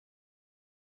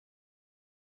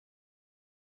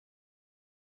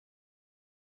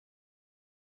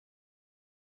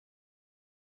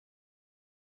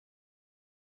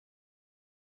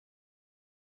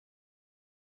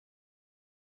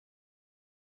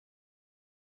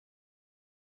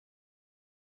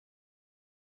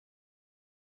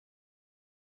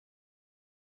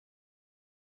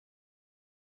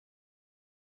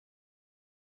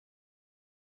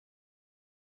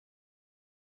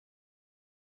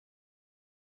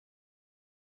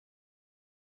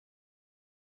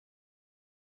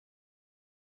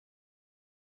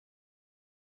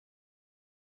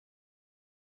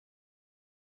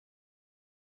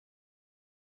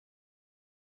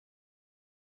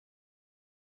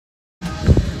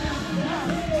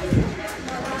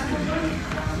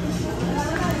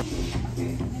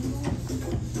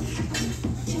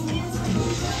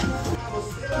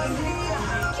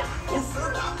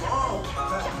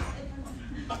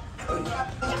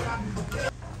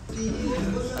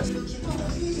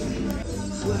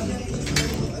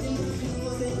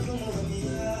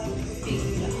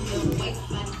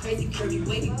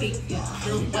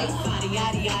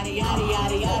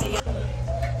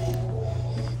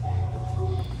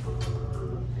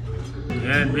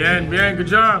Bien, bien, bien, good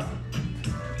job.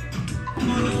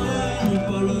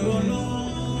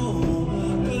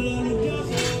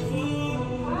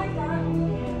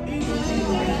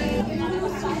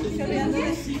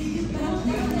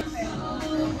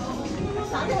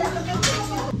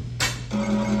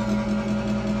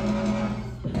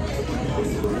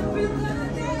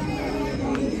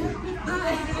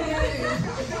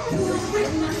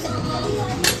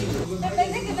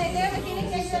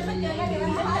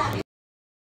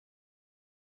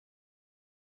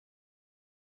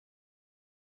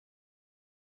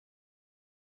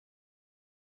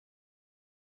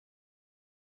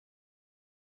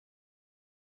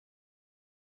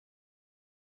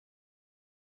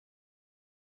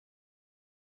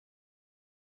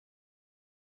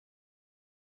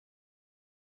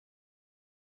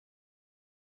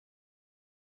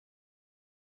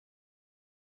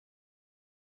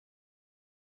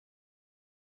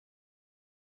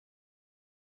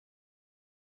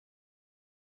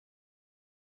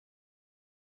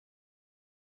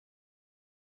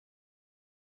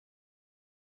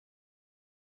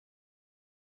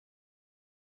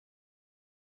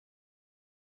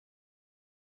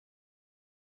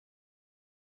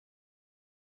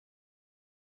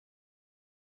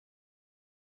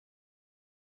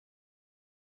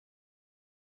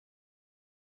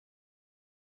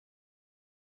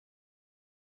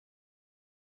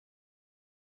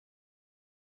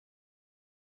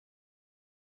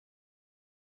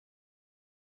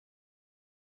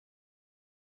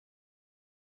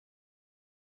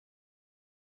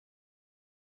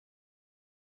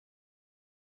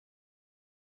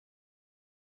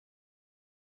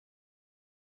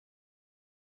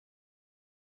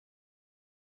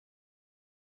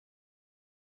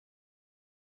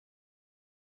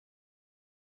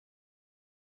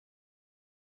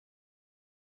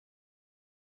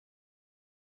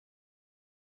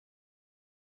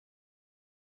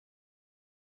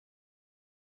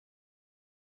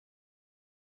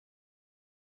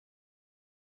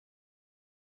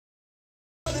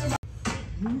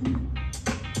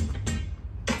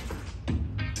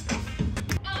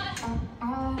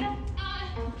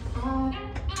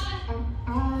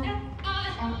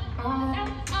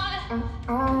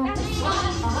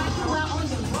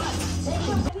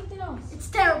 It's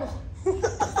terrible. Come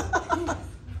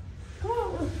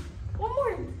on, one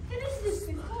more. Finish this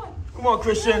thing. Come on. Come on,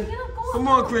 Christian. Come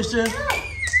on, Christian. Come on,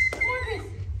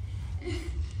 Chris.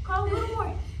 Carl, one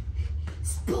more.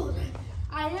 Spooder.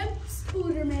 I am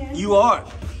Spooder Man. You are.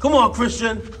 Come on,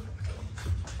 Christian.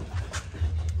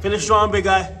 Finish strong, big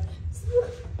guy.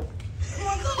 Come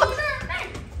on, Spooder Man.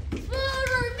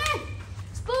 Spooder Man.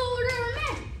 Spooder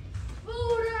Man.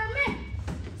 Spooder Man.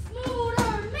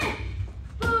 Spooder Man.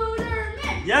 Spooder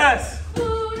Man. Yes.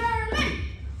 Spooder Man.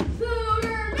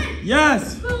 Spooder Man.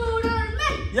 Yes. Spooder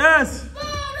Man. Yes.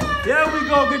 Spooder. There we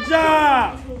go. Good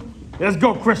job. Let's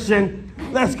go, Christian.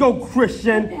 Let's go,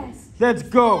 Christian. Let's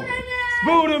go.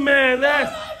 Spooder Man.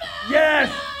 Let's. Yes.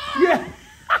 Yes.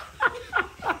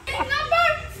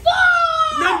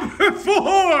 Number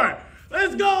 4.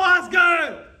 Let's go,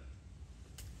 Oscar.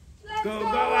 Go,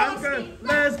 Oscar.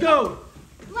 Let's go.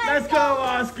 Let's go,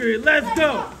 Oscar. Let's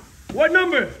go. What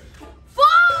number?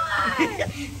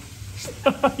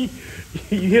 5.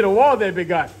 You hit a wall there, big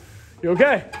guy. You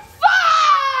okay?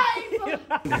 5.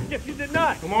 Yes, you did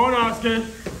not. Come on, Oscar.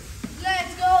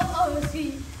 Let's go,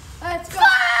 OC. Let's go.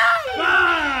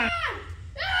 5.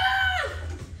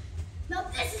 Now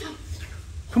this is.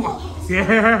 Come on.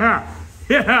 Yeah.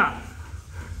 Yeah.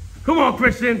 Come on,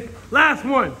 Christian. Last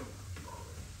one.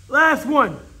 Last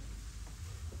one.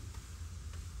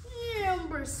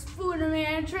 Number Spooder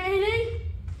Man training.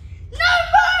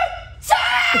 Number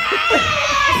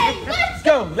 10. Let's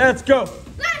go. Let's go.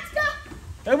 Let's go.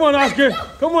 Come on, Oscar.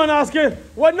 Come on, Oscar.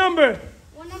 What number?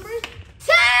 What number?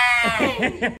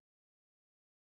 10.